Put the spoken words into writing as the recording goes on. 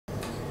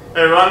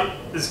Hey everyone,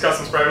 this is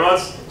Custom Spray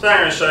Mods. Today I'm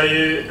going to show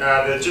you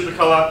the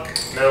duplicolor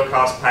metal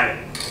cast paint.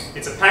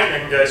 It's a paint that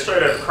can go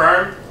straight over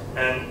chrome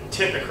and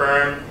tint the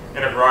chrome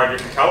in a variety of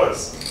different colours.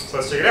 So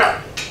let's check it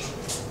out.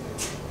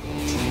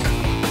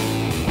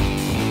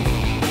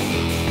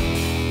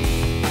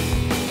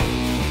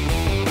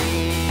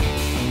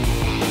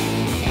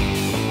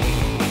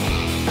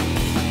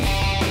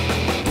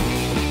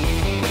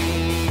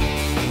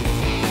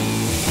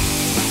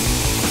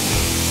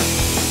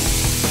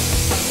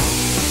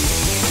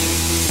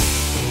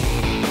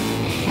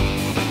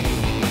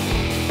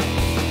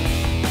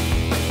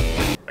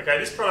 Okay,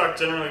 this product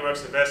generally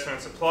works the best when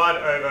it's applied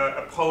over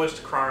a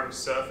polished chrome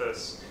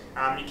surface.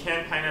 You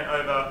can paint it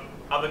over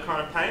other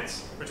kind of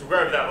paints, which we'll go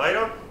over that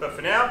later, but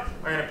for now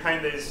I'm going to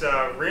paint these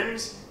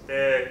rims.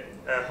 They're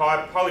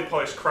highly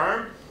polished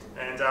chrome,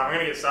 and I'm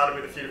going to get started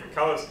with a few different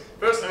colours.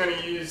 First I'm going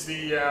to use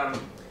the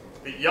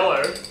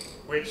yellow,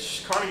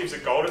 which kind of gives a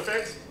gold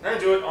effect. I'm going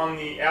to do it on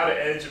the outer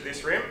edge of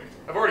this rim.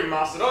 I've already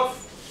masked it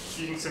off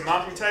using some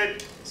masking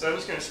tape, so I'm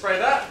just going to spray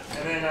that,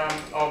 and then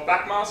I'll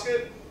back mask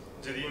it,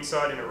 do the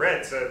inside in a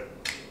red, so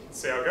let's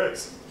see how it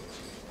goes.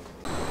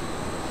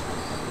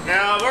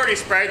 Now I've already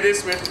sprayed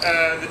this with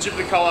the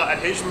duplicolor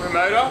adhesion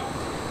promoter.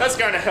 That's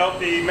going to help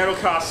the metal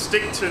cast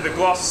stick to the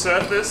gloss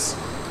surface.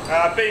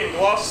 Being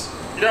gloss,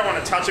 you don't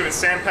want to touch it with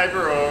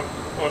sandpaper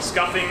or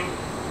scuffing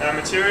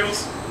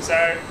materials,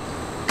 so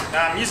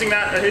using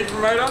that adhesion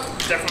promoter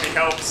definitely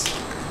helps.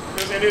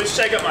 What I'm going to do is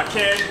shake up my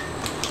can.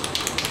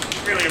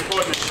 Really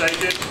important to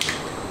shake it.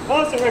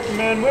 I also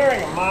recommend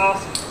wearing a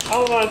mask.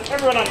 Otherwise,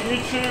 everyone on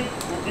YouTube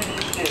will give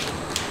you shit.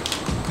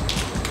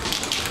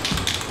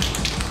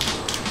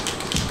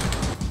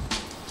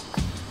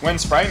 When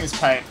spraying this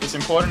paint, it's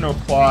important to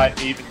apply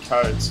even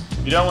coats.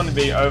 You don't want to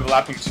be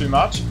overlapping too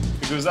much,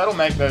 because that'll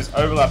make those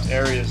overlapped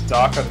areas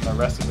darker than the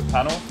rest of the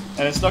panel,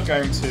 and it's not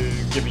going to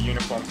give a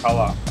uniform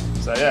colour.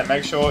 So yeah,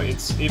 make sure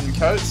it's even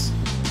coats.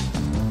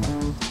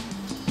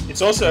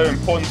 It's also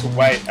important to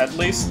wait at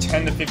least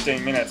 10 to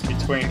 15 minutes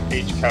between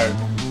each coat.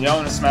 You don't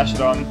want to smash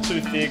it on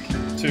too thick,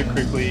 too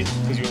quickly,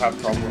 because you'll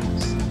have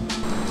problems.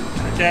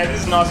 Okay,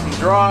 this is nice and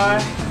dry.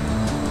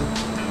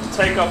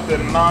 Take off the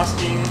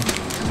masking,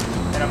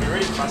 and I'll be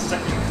ready for my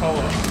second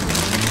colour.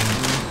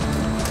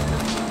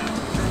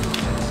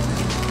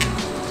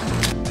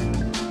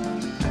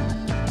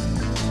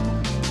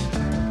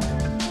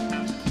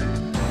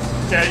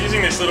 Okay,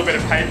 using this little bit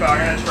of paper, I'm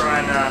going to try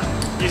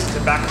and use it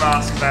to back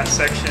mask that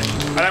section.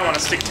 I don't want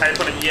to stick tape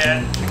on it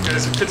yet,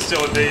 because it could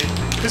still be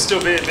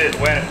a bit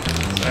wet.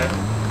 So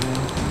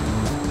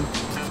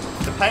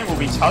the paint will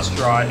be touch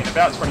dry in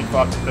about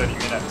 25 to 30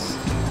 minutes,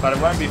 but it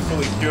won't be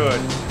fully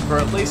cured for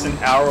at least an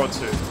hour or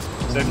two.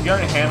 So if you're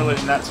going to handle it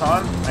in that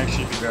time, make sure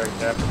you be very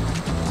careful.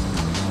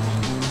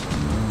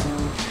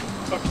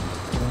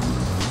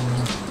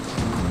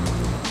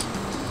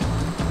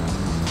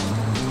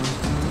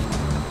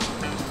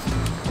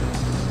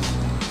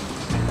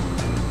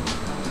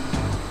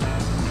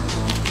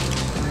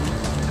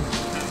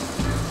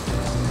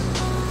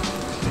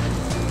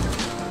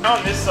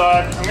 On this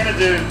side, I'm going to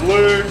do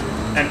blue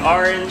and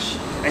orange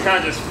and kind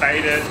of just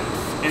fade it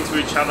into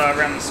each other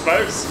around the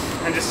spokes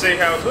and just see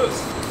how it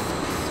looks.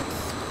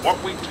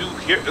 What we do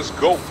here is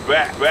go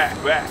back.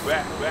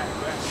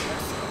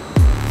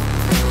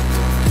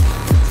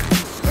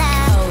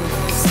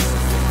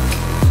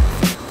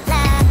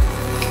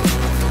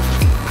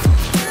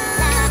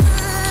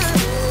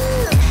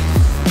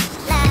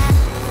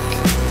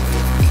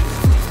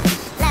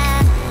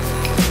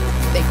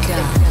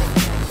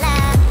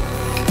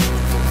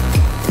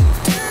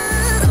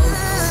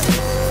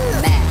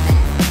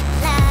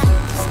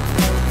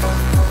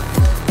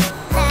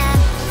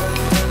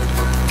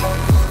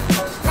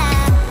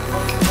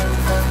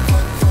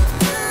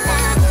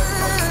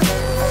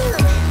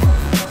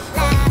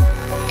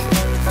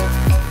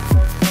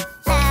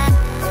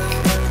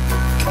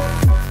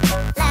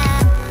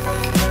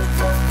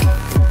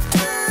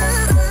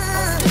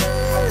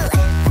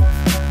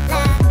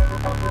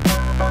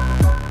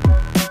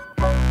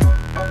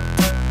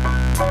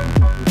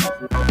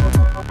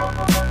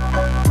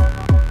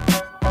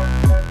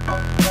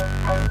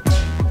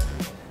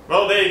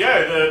 Well, there you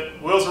go,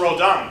 the wheels are all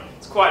done.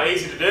 It's quite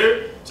easy to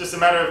do, just a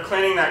matter of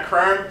cleaning that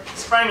chrome,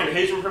 spraying an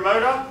adhesion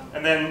promoter,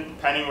 and then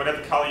painting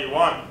whatever colour you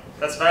want.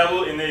 That's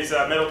available in these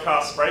metal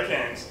cast spray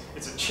cans.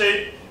 It's a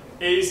cheap,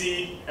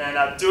 easy, and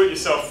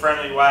do-it-yourself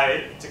friendly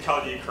way to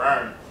colour your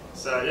chrome.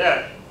 So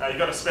yeah, you've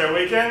got a spare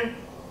weekend,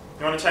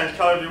 you want to change the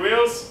colour of your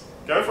wheels,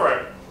 go for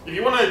it. If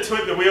you want to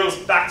tweak the wheels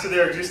back to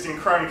their existing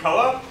chrome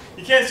colour,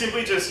 you can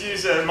simply just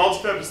use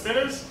multi-purpose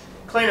thinners,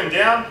 clean them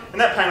down,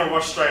 and that paint will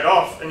wash straight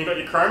off, and you've got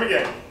your chrome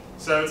again.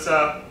 So it's,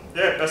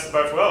 yeah, best of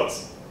both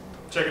worlds.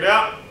 Check it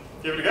out,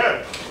 give it a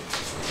go.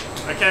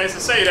 Okay, so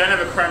say you don't have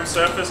a chrome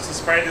surface to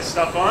spray this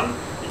stuff on,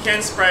 you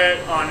can spray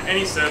it on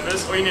any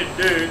surface. All you need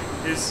to do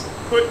is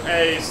put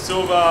a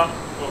silver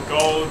or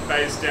gold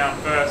base down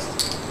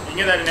first. You can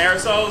get that in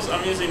aerosols.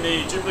 I'm using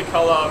the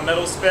duplicolor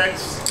metal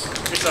specs.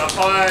 It's a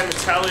high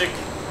metallic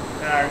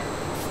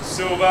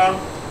silver,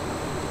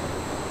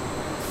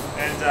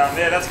 And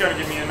yeah, that's going to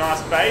give me a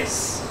nice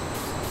base.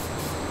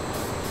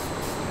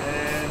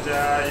 And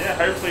yeah,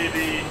 hopefully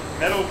the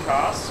metal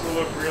cast will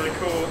look really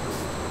cool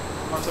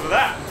on top of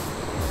that.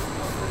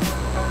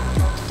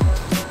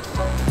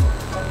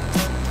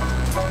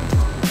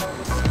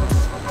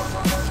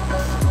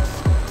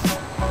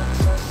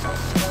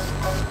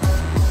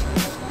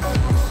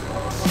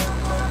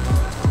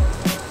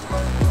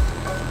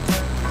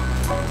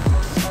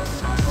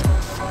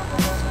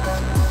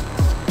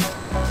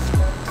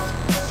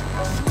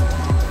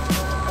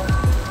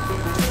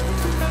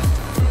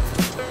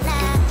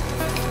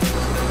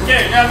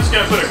 Okay, now I'm just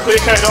going to put a clear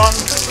coat on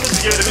just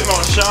to give it a bit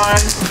more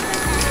shine.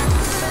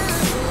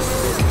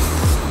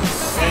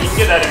 And you can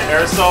get that in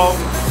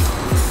aerosol.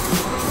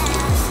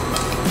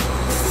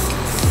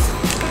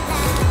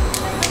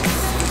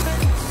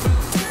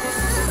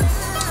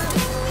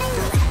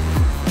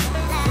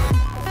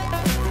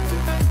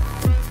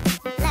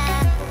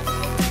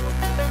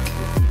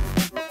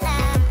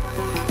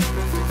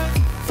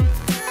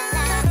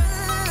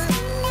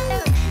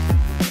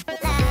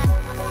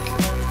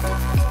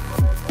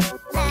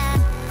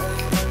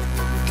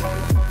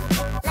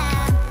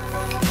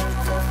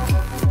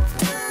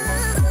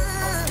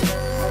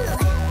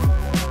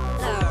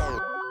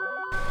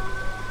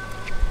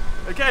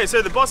 Okay,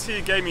 so the boss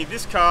here gave me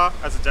this car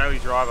as a daily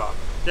driver.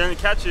 The only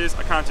catch is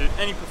I can't do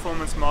any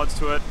performance mods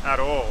to it at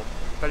all.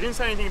 But I didn't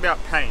say anything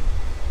about paint.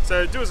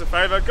 So do us a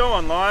favour, go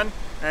online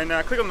and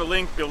click on the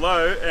link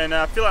below and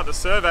fill out the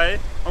survey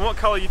on what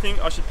colour you think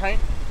I should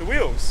paint the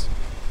wheels.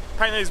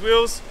 Paint these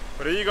wheels,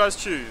 whatever you guys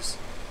choose.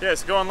 Yeah,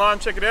 so go online,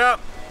 check it out,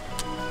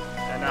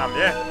 and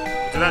yeah,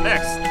 we'll do that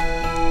next.